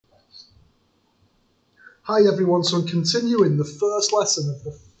Hi everyone, so I'm continuing the first lesson of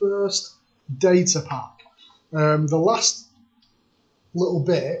the first data pack. The last little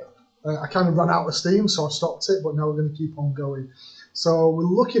bit, I kind of ran out of steam, so I stopped it, but now we're going to keep on going. So we're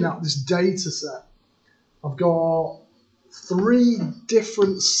looking at this data set. I've got 3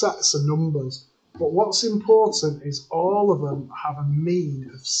 different sets of numbers, but what's important is all of them have a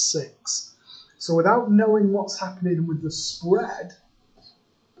mean of 6. So without knowing what's happening with the spread,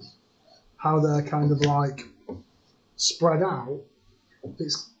 how they're kind of like spread out,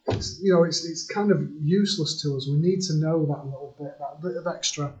 it's kind of useless to us. We need to know that bit of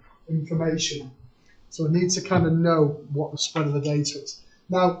extra information. So we need to kind of know what the spread of the data is.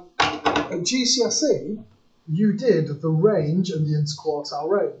 Now, at GCSE, you did the range and the interquartile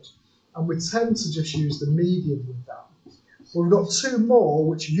range, and we tend to just use the median with that. But we've got 2 more,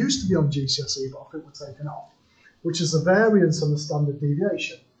 which used to be on GCSE, but I think we're taken off, which is the variance and the standard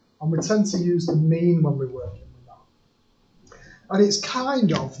deviation. And we tend to use the mean when we're working with that. And it's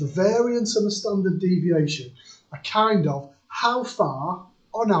kind of, the variance and the standard deviation are kind of how far,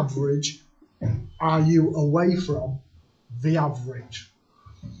 on average, are you away from the average.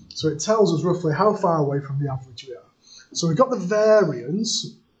 So it tells us roughly how far away from the average we are. So we've got the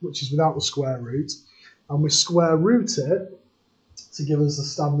variance, which is without the square root, and we square root it to give us the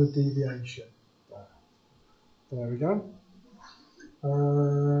standard deviation. There we go.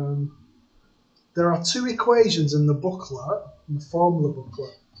 There are 2 equations in the booklet, in the formula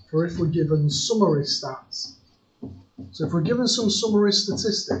booklet, for if we're given summary stats. So if we're given some summary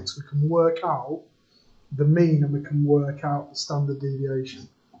statistics, we can work out the mean and we can work out the standard deviation.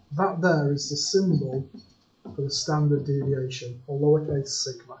 That there is the symbol for the standard deviation, or lowercase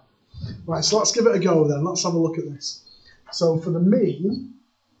sigma. Right, so let's give it a go then. Let's have a look at this. So for the mean,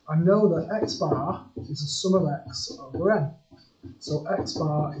 I know that x bar is the sum of x over n. So x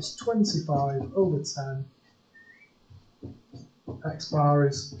bar is 25 over 10. X bar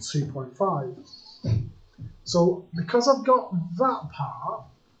is 2.5. So because I've got that part,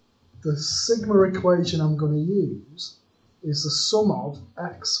 the sigma equation I'm going to use is the sum of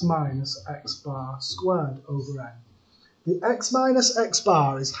x minus x bar squared over n. The x minus x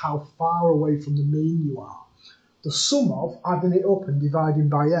bar is how far away from the mean you are. The sum of adding it up and dividing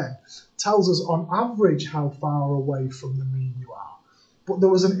by n tells us on average how far away from the mean you are. But there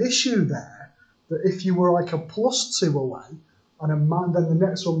was an issue there that if you were like a +2 away and then the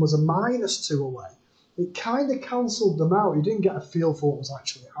next one was a -2 away, it kind of cancelled them out. You didn't get a feel for what was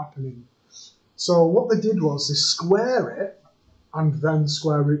actually happening. So what they did was they square it and then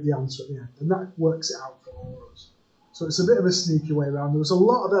square root the answer at the end, and that works it out for us. So it's a bit of a sneaky way around. There was a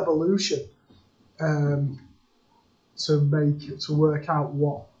lot of evolution to work out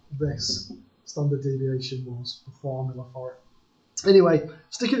what this standard deviation was, the formula for it. Anyway,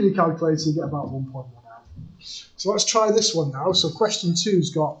 stick it in your calculator, you get about 1.1 out. So let's try this one now. So question 2's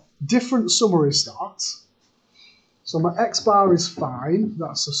got different summary stats. So my x bar is fine,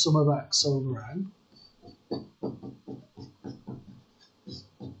 that's the sum of x over n.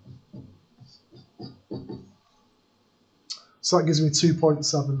 So that gives me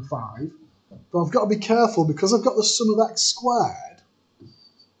 2.75. But I've got to be careful because I've got the sum of x squared.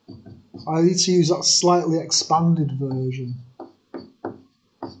 I need to use that slightly expanded version.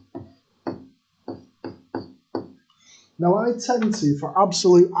 Now I tend to, for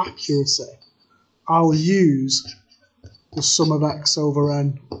absolute accuracy, I'll use the sum of x over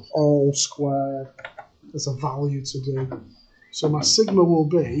n all squared as a value to do. So my sigma will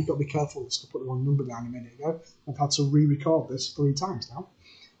be, you've got to be careful, just to put the wrong number down a minute ago. I've had to re-record this 3 times now.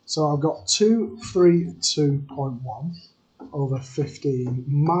 So I've got 232.1 over 15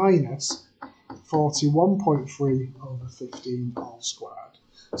 minus 41.3 over 15 all squared.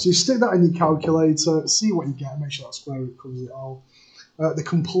 So you stick that in your calculator, see what you get, make sure that square root covers it all. The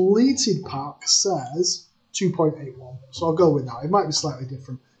completed pack says 2.81, so I'll go with that. It might be slightly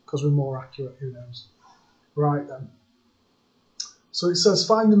different because we're more accurate, who knows. Right then. So it says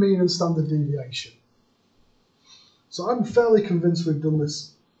find the mean and standard deviation. So I'm fairly convinced we've done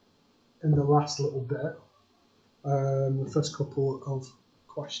this in the last little bit, the first couple of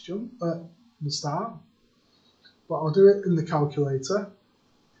questions at the start. But I'll do it in the calculator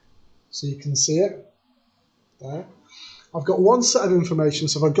so you can see it there. I've got one set of information,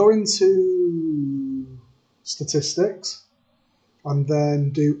 so if I go into statistics and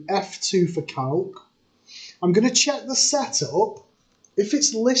then do F2 for calc, I'm going to check the setup. If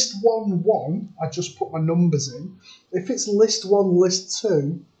it's list 1, 1, I just put my numbers in. If it's list 1, list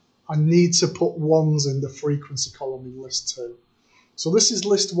 2, I need to put 1s in the frequency column in list 2. So this is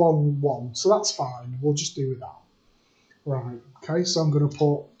list 1, 1, so that's fine. We'll just do with that. Right, okay, so I'm going to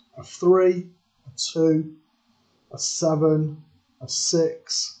put a 3, a a 2, a 7, a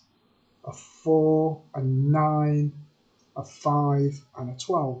 6, a 4, a 9, a 5 and a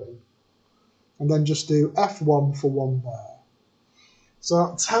 12 in. And then just do F1 for 1 there. So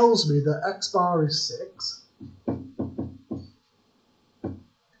that tells me that X bar is 6.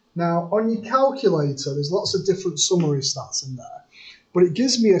 Now on your calculator there's lots of different summary stats in there, but it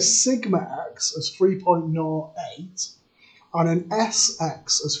gives me a sigma X as 3.08 and an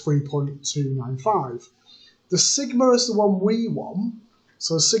SX as 3.295. The sigma is the one we want,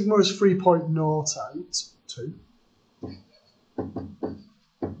 so sigma is 3.082.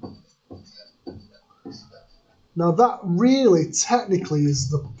 Now that really technically is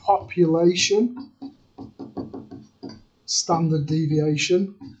the population standard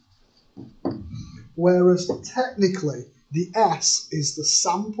deviation, whereas technically the S is the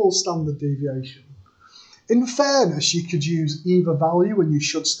sample standard deviation. In fairness, you could use either value and you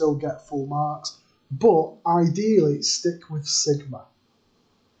should still get full marks, but ideally stick with sigma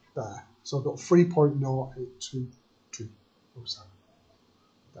there. So I've got 3.082207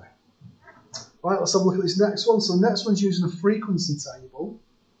 there. Right, let's have a look at this next one. So the next one's using a frequency table.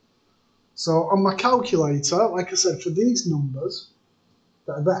 So on my calculator, like I said, for these numbers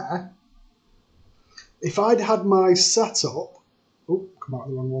that are there, if I'd had my setup, oh, come out of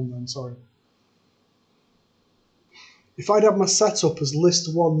the wrong one then, sorry. If I'd had my setup as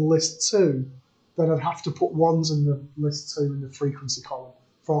list 1, list 2, then I'd have to put 1s in the list 2 in the frequency column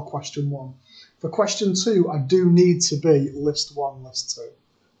for question 1. For question 2, I do need to be list 1, list 2.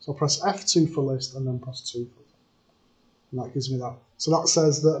 So I'll press F2 for list and then press 2 for list. And that gives me that. So that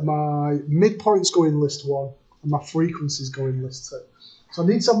says that my midpoints go in list 1 and my frequencies go in list 2. So I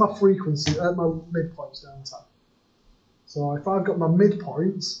need to have my frequency, my midpoints down tab. So if I've got my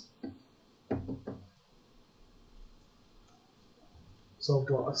midpoints, so I've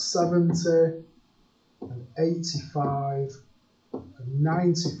got a 70, an 85, a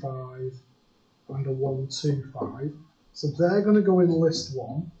 95, and a 125. So they're going to go in list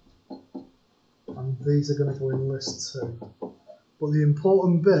 1, and these are going to go in list 2. But the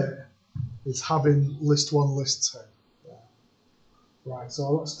important bit is having list 1, list 2. Right, so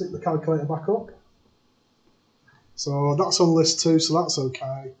let's stick the calculator back up. So that's on list 2, so that's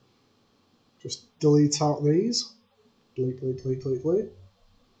okay. Just delete out these. Delete, delete, delete, delete, delete.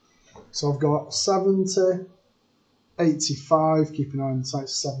 So I've got 70, 85, keep an eye on the site,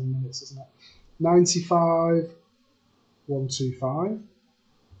 7 minutes, isn't it? 95, 125.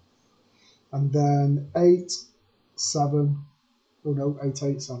 And then 8, 7, oh no,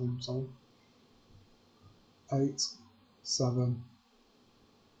 887, sorry. 8, 7,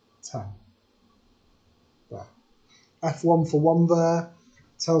 10. There. F1 for 1 there.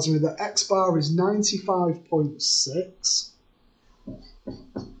 Tells me that X bar is 95.6.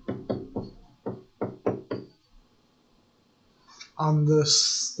 And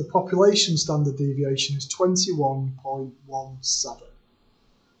the population standard deviation is 21.17.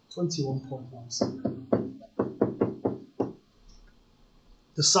 21.17.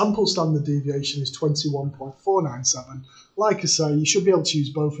 The sample standard deviation is 21.497. Like I say, you should be able to use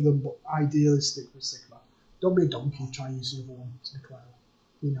both of them, but ideally stick with sigma. Don't be a donkey, try and use the other one to be clever.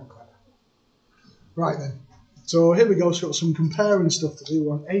 You're not clever. Right then, so here we go. So we've got some comparing stuff to do.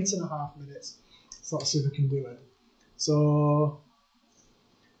 We're on 8.5 minutes, so let's see if we can do it. So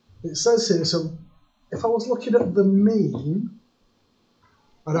it says here, so if I was looking at the mean,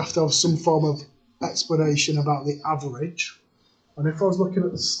 I'd have to have some form of explanation about the average. And if I was looking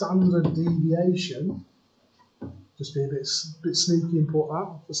at the standard deviation, just be a bit sneaky and put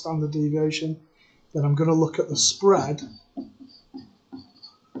that for standard deviation, then I'm going to look at the spread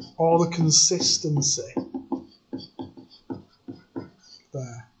or the consistency.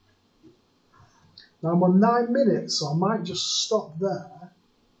 There. Now I'm on 9 minutes, so I might just stop there.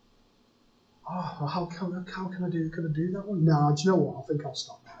 Oh, how can I do that one? No, do you know what? I think I'll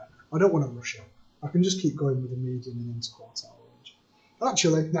stop there. I don't want to rush it. I can just keep going with the median and interquartile range.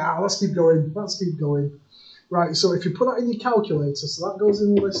 Actually, let's keep going. Let's keep going. Right, so if you put that in your calculator, so that goes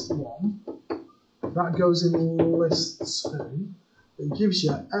in list 1, that goes in list 2, it gives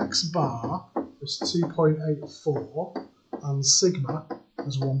you X bar as 2.84 and sigma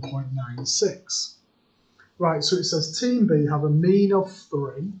as 1.96. Right, so it says Team B have a mean of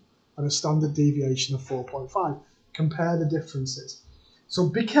 3 and a standard deviation of 4.5. Compare the differences. So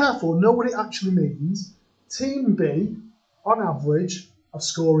be careful, know what it actually means. Team B, on average, are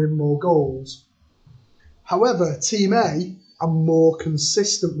scoring more goals. However, Team A are more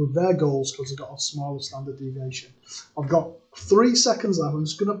consistent with their goals because they've got a smaller standard deviation. I've got 3 seconds left. I'm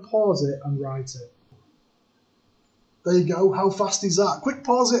just going to pause it and write it. There you go. How fast is that? Quick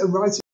pause it and write it.